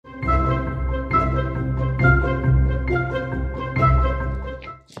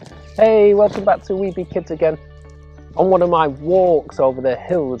Hey, welcome back to We Be Kids again. On one of my walks over the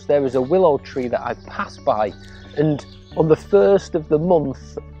hills, there is a willow tree that I passed by, and on the first of the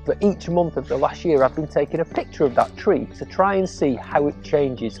month, for each month of the last year, I've been taking a picture of that tree to try and see how it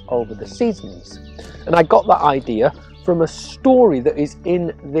changes over the seasons. And I got that idea from a story that is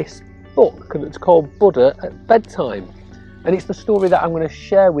in this book, and it's called Buddha at Bedtime. And it's the story that I'm going to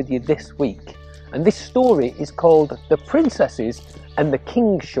share with you this week. And this story is called The Princesses and the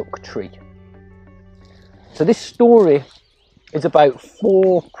Kingshuk Tree. So this story is about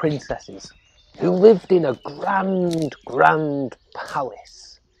 4 princesses who lived in a grand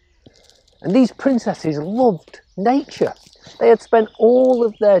palace. And these princesses loved nature. They had spent all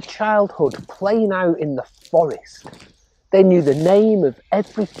of their childhood playing out in the forest. They knew the name of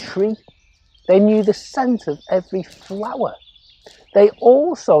every tree. They knew the scent of every flower. They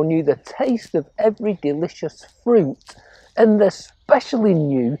also knew the taste of every delicious fruit, and they especially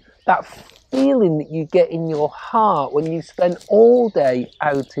knew that feeling that you get in your heart when you spend all day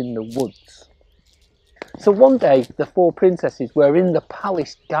out in the woods. So one day the 4 princesses were in the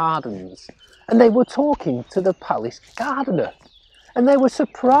palace gardens, and they were talking to the palace gardener, and they were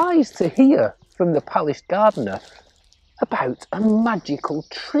surprised to hear from the palace gardener about a magical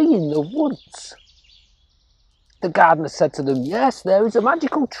tree in the woods. The gardener said to them, "Yes, there is a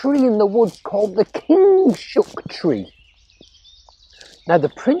magical tree in the woods called the Kingshuk tree." Now the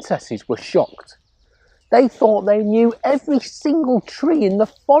princesses were shocked. They thought they knew every single tree in the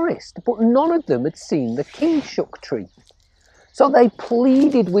forest, but none of them had seen the Kingshuk tree. So they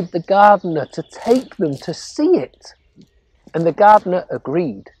pleaded with the gardener to take them to see it. And the gardener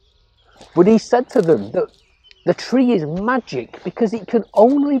agreed. But he said to them that the tree is magic because it can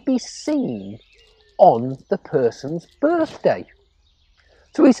only be seen on the person's birthday.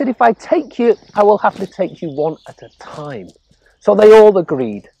 So he said, "If I take you, I will have to take you one at a time." So they all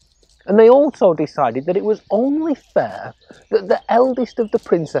agreed. And they also decided that it was only fair that the eldest of the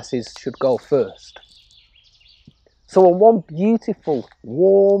princesses should go first. So on one beautiful,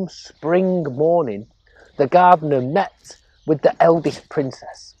 warm spring morning, the gardener met with the eldest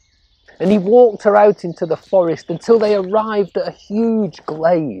princess. And he walked her out into the forest until they arrived at a huge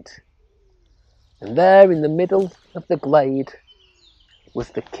glade. And there in the middle of the glade was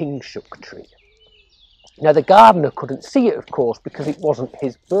the Kingshuk tree. Now the gardener couldn't see it, of course, because it wasn't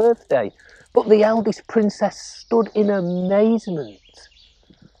his birthday, but the eldest princess stood in amazement.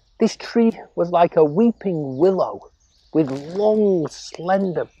 This tree was like a weeping willow with long,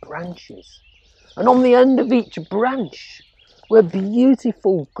 slender branches, and on the end of each branch were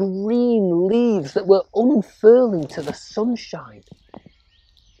beautiful green leaves that were unfurling to the sunshine,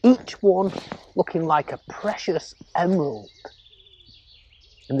 each one looking like a precious emerald.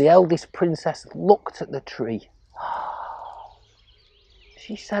 And the eldest princess looked at the tree.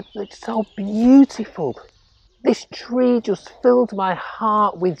 She said, "It's so beautiful. This tree just filled my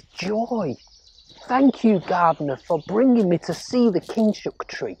heart with joy. Thank you, gardener, for bringing me to see the Kingshuk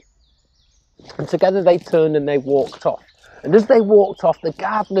tree." And together they turned and they walked off. And as they walked off, the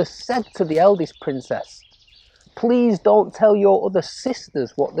gardener said to the eldest princess, "Please don't tell your other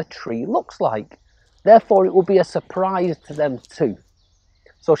sisters what the tree looks like. Therefore, it will be a surprise to them too."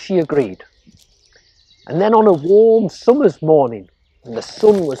 So she agreed. And then on a warm summer's morning, when the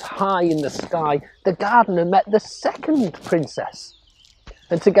sun was high in the sky, the gardener met the second princess.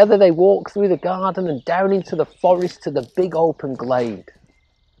 And together they walked through the garden and down into the forest to the big open glade.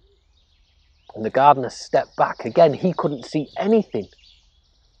 And the gardener stepped back. Again, he couldn't see anything.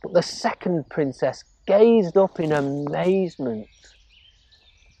 But the second princess gazed up in amazement.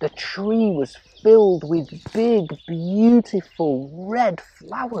 The tree was filled with big, beautiful red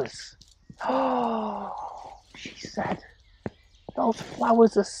flowers. "Oh," she said, "those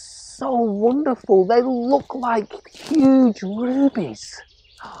flowers are so wonderful. They look like huge rubies.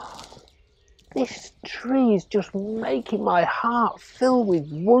 This tree is just making my heart fill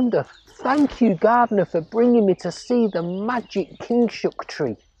with wonder. Thank you, gardener, for bringing me to see the magic Kingshuk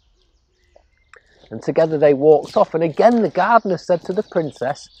tree." And together they walked off, and again the gardener said to the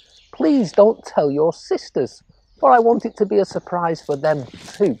princess, "Please don't tell your sisters, for I want it to be a surprise for them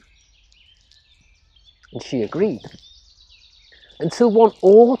too." And she agreed. Until one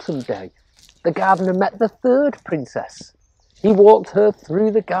autumn day, the gardener met the third princess. He walked her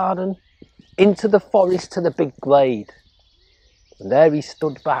through the garden, into the forest to the big glade. And there he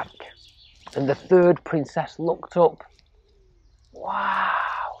stood back, and the third princess looked up.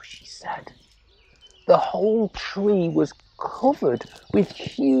 "Wow," she said. The whole tree was covered with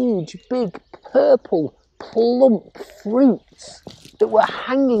huge, big, purple, plump fruits that were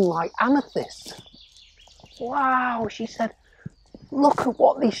hanging like amethyst. "Wow," she said, Look at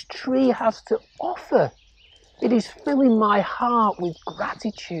what this tree has to offer. It is filling my heart with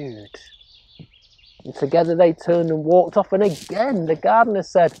gratitude. And together they turned and walked off, and again the gardener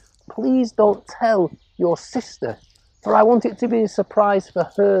said, please don't tell your sister, for I want it to be a surprise for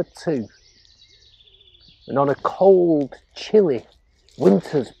her too. And on a cold, chilly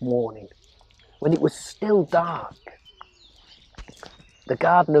winter's morning, when it was still dark, the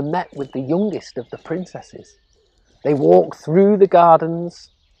gardener met with the youngest of the princesses. They walked through the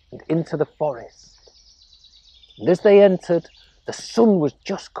gardens and into the forest. And as they entered, the sun was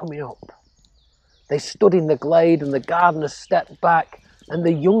just coming up. They stood in the glade, and the gardener stepped back, and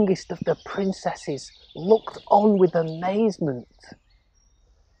the youngest of the princesses looked on with amazement.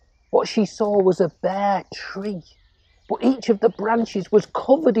 What she saw was a bare tree, but each of the branches was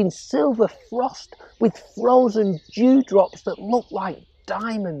covered in silver frost with frozen dewdrops that looked like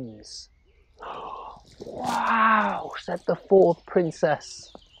diamonds. Wow, said the fourth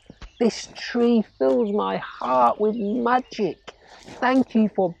princess. This tree fills my heart with magic. Thank you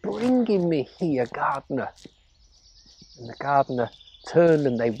for bringing me here, gardener. And the gardener turned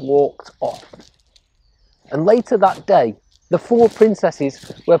and they walked off. And later that day, the four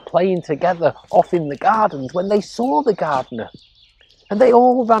princesses were playing together off in the gardens when they saw the gardener. And they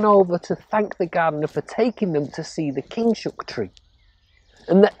all ran over to thank the gardener for taking them to see the Kingshuk tree.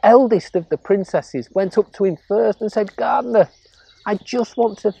 And the eldest of the princesses went up to him first and said, Gardener, I just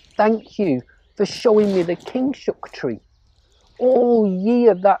want to thank you for showing me the Kingshuk tree. All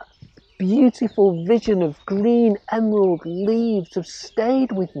year that beautiful vision of green emerald leaves have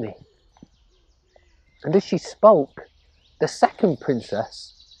stayed with me. And as she spoke, the second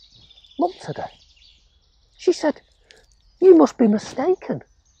princess looked at her. She said, you must be mistaken.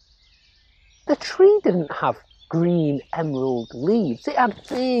 The tree didn't have green emerald leaves. It had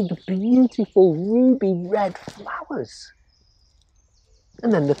big, beautiful, ruby red flowers.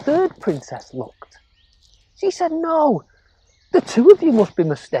 And then the third princess looked. She said, no, the two of you must be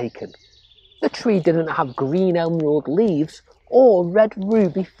mistaken. The tree didn't have green emerald leaves or red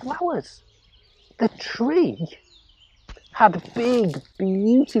ruby flowers. The tree had big,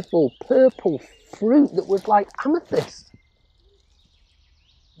 beautiful purple fruit that was like amethyst.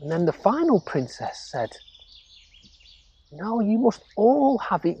 And then the final princess said, no, you must all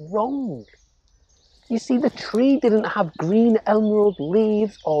have it wrong. You see, the tree didn't have green emerald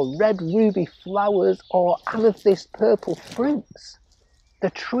leaves or red ruby flowers or amethyst purple fruits. The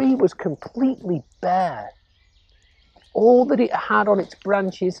tree was completely bare. All that it had on its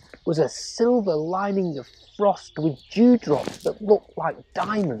branches was a silver lining of frost with dewdrops that looked like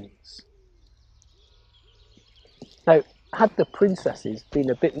diamonds. Now, had the princesses been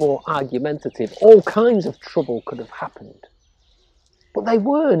a bit more argumentative, all kinds of trouble could have happened. But they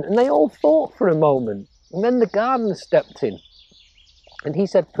weren't, and they all thought for a moment. And then the gardener stepped in, and he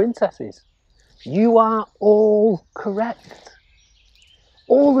said, Princesses, you are all correct.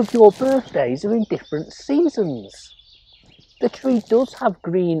 All of your birthdays are in different seasons. The tree does have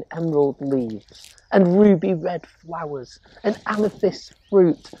green emerald leaves, and ruby red flowers, and amethyst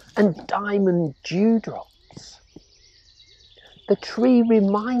fruit, and diamond dewdrops. The tree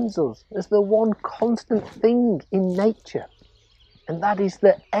reminds us as the one constant thing in nature, and that is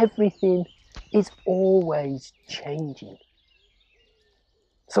that everything is always changing.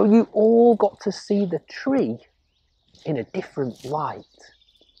 So you all got to see the tree in a different light.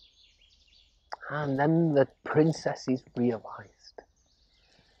 And then the princesses realised.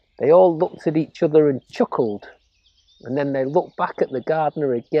 They all looked at each other and chuckled, and then they looked back at the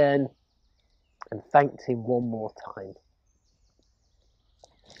gardener again and thanked him one more time.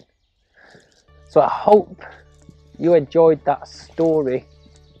 So I hope you enjoyed that story.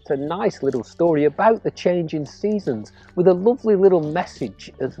 It's a nice little story about the changing seasons with a lovely little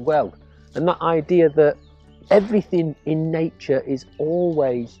message as well. And that idea that everything in nature is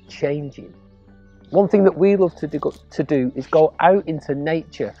always changing. One thing that we love to do is go out into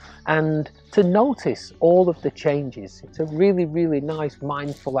nature and to notice all of the changes. It's a really, really nice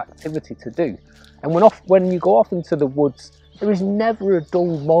mindful activity to do. And when you go off into the woods, there is never a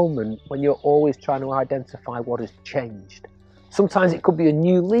dull moment when you're always trying to identify what has changed. Sometimes it could be a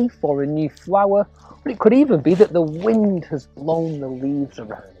new leaf or a new flower, but it could even be that the wind has blown the leaves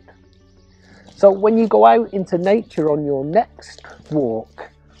around. So when you go out into nature on your next walk,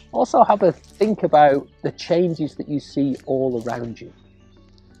 also have a think about the changes that you see all around you.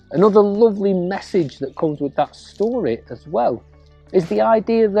 Another lovely message that comes with that story as well is the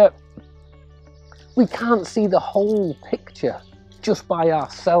idea that we can't see the whole picture just by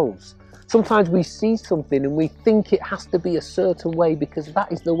ourselves. Sometimes we see something and we think it has to be a certain way because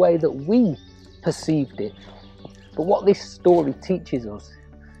that is the way that we perceived it. But what this story teaches us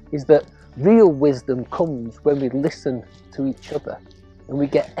is that real wisdom comes when we listen to each other and we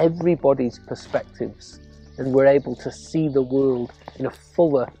get everybody's perspectives, and we're able to see the world in a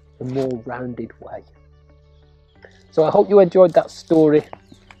fuller and more rounded way. So I hope you enjoyed that story.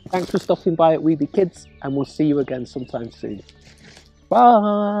 Thanks for stopping by at Weeby Kids, and we'll see you again sometime soon.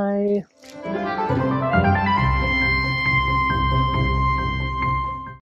 Bye!